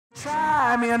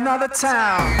Try me another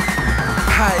time.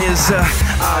 I is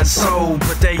odd soul,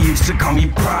 but they used to call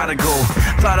me prodigal.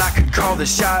 Thought I could call the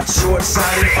shot,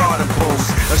 short-sighted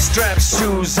audibles. A strapped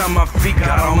shoes on my feet,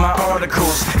 got all my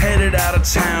articles. Headed out of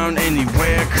town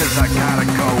anywhere, cause I gotta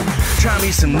go. Try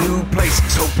me some new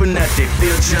places, hoping that they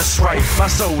feel just right. My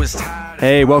soul is tired.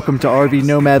 Hey, welcome to RV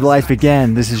Nomad Life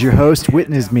again. This is your host,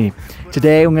 Witness Me.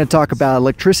 Today I'm going to talk about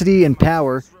electricity and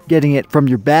power, getting it from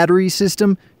your battery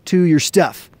system to your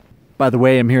stuff. By the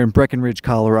way, I'm here in Breckenridge,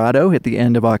 Colorado at the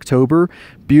end of October.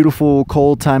 Beautiful,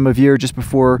 cold time of year just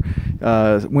before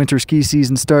winter ski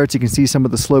season starts. You can see some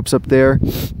of the slopes up there.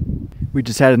 We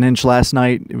just had an inch last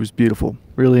night. It was beautiful.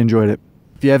 Really enjoyed it.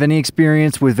 If you have any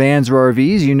experience with Vans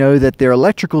RVs, you know that their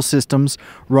electrical systems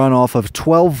run off of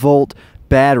 12-volt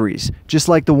batteries, just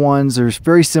like the ones, or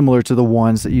very similar to the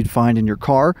ones that you'd find in your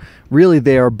car. Really,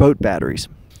 they are boat batteries.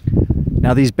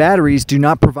 Now, these batteries do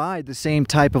not provide the same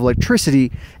type of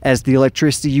electricity as the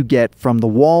electricity you get from the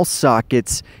wall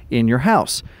sockets in your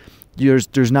house.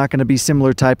 There's not going to be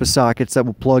similar type of sockets that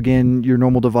will plug in your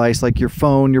normal device like your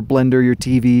phone, your blender, your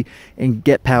TV, and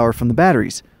get power from the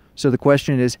batteries. So the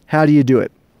question is, how do you do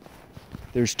it?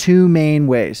 There's two main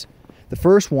ways. The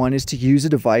first one is to use a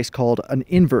device called an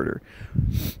inverter.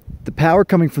 The power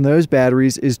coming from those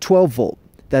batteries is 12 volt.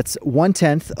 That's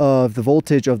 1/10 of the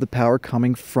voltage of the power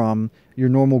coming from your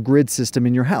normal grid system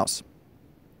in your house.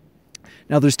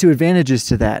 Now, there's two advantages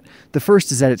to that. The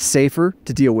first is that it's safer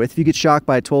to deal with. If you get shocked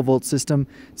by a 12-volt system,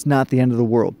 it's not the end of the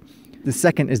world. The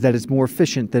second is that it's more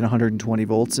efficient than 120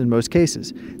 volts in most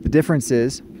cases. The difference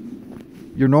is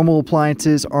your normal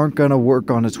appliances aren't going to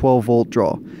work on a 12-volt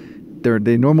draw.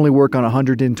 They normally work on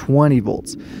 120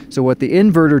 volts. So what the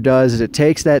inverter does is it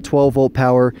takes that 12-volt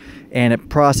power and it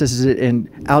processes it and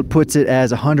outputs it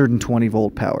as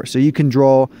 120-volt power. So you can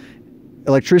draw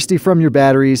electricity from your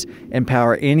batteries and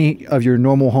power any of your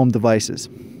normal home devices.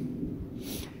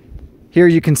 Here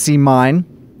you can see mine.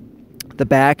 The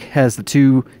back has the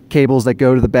two cables that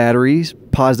go to the batteries,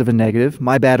 positive and negative.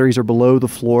 My batteries are below the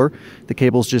floor. The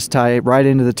cables just tie right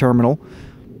into the terminal.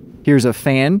 Here's a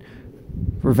fan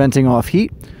for venting off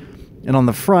heat. And on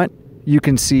the front, you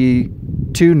can see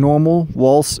two normal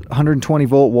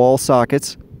 120-volt wall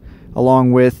sockets,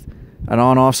 along with an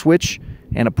on-off switch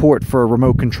and a port for a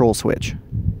remote control switch.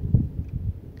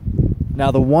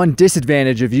 Now, the one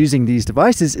disadvantage of using these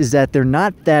devices is that they're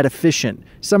not that efficient.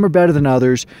 Some are better than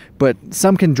others, but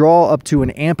some can draw up to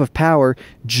an amp of power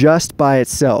just by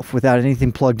itself without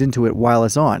anything plugged into it while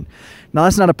it's on. Now,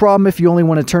 that's not a problem if you only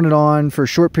want to turn it on for a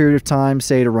short period of time,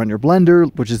 say to run your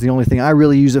blender, which is the only thing I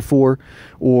really use it for,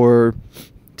 or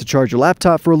to charge your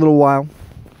laptop for a little while.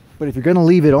 But if you're going to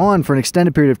leave it on for an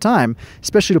extended period of time,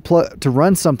 especially to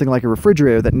run something like a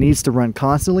refrigerator that needs to run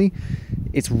constantly,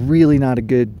 it's really not a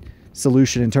good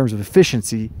solution in terms of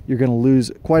efficiency. You're going to lose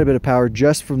quite a bit of power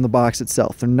just from the box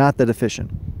itself. They're not that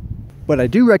efficient. But I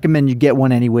do recommend you get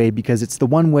one anyway, because it's the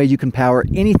one way you can power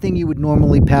anything you would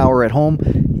normally power at home,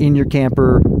 in your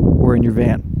camper, or in your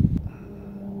van.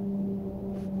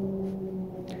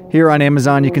 Here on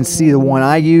Amazon, you can see the one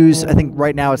I use. I think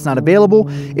right now it's not available.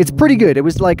 It's pretty good. It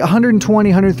was like 120,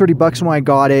 130 bucks when I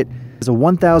got it. It's a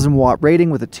 1,000 watt rating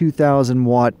with a 2,000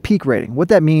 watt peak rating. What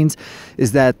that means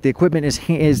is that the equipment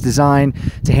is designed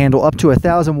to handle up to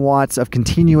 1,000 watts of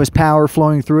continuous power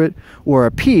flowing through it, or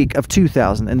a peak of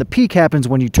 2,000. And the peak happens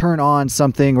when you turn on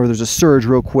something or there's a surge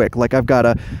real quick. Like I've got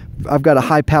a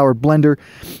high-powered blender,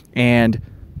 and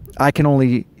I can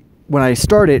only, when I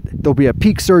start it, there'll be a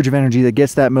peak surge of energy that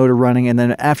gets that motor running, and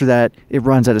then after that, it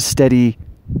runs at a steady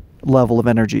level of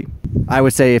energy. I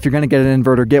would say if you're going to get an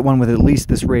inverter, get one with at least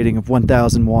this rating of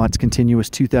 1,000 watts, continuous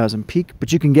 2,000 peak,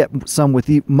 but you can get some with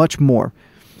much more.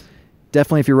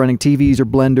 Definitely if you're running TVs or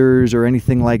blenders or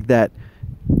anything like that,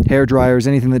 hair dryers,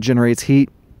 anything that generates heat,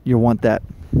 you'll want that.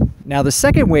 Now, the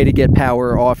second way to get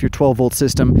power off your 12-volt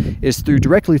system is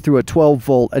directly through a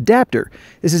 12-volt adapter.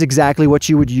 This is exactly what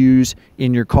you would use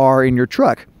in your car, in your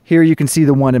truck. Here you can see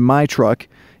the one in my truck.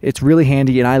 It's really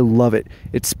handy and I love it.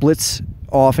 It splits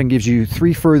off and gives you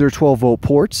 3 further 12-volt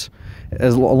ports,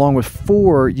 along with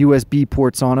 4 USB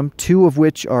ports on them, 2 of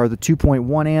which are the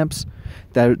 2.1 amps.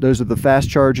 Those are the fast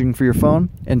charging for your phone,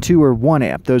 and 2 are 1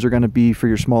 amp. Those are going to be for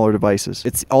your smaller devices.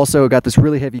 It's also got this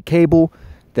really heavy cable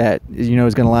that is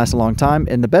going to last a long time.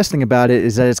 And the best thing about it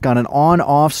is that it's got an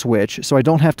on-off switch, so I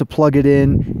don't have to plug it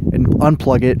in and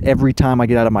unplug it every time I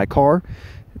get out of my car,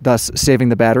 thus saving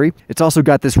the battery. It's also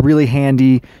got this really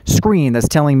handy screen that's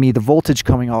telling me the voltage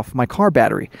coming off my car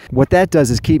battery. What that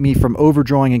does is keep me from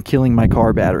overdrawing and killing my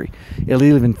car battery. It'll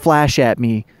even flash at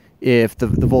me if the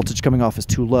voltage coming off is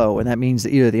too low, and that means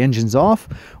that either the engine's off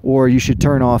or you should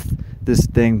turn off this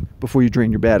thing before you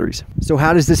drain your batteries. So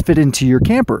how does this fit into your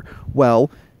camper?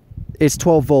 Well, it's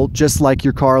 12 volt, just like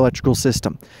your car electrical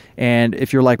system. And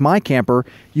if you're like my camper,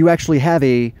 you actually have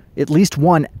at least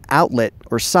one outlet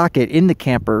or socket in the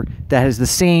camper that has the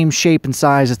same shape and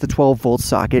size as the 12 volt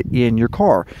socket in your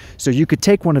car. So you could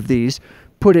take one of these,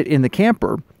 put it in the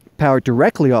camper, power it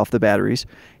directly off the batteries,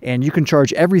 and you can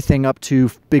charge everything up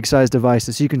to big size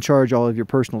devices. So you can charge all of your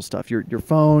personal stuff, your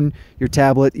phone, your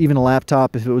tablet, even a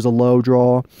laptop if it was a low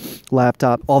draw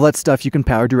laptop. All that stuff you can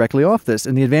power directly off this.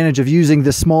 And the advantage of using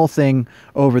this small thing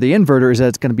over the inverter is that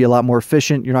it's going to be a lot more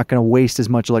efficient. You're not going to waste as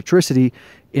much electricity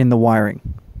in the wiring.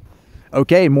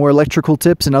 Okay, more electrical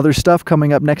tips and other stuff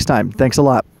coming up next time. Thanks a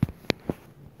lot.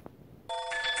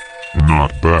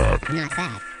 Not bad. Not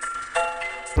bad.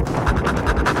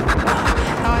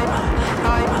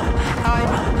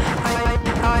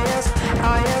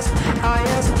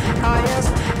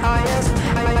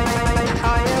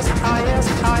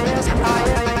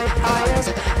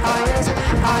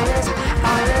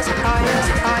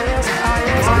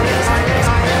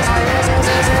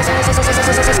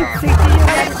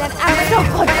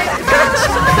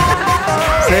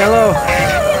 Say hello.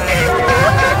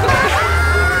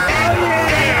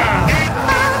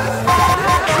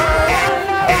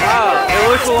 Wow, it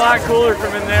looks a lot cooler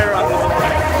from in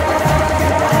there.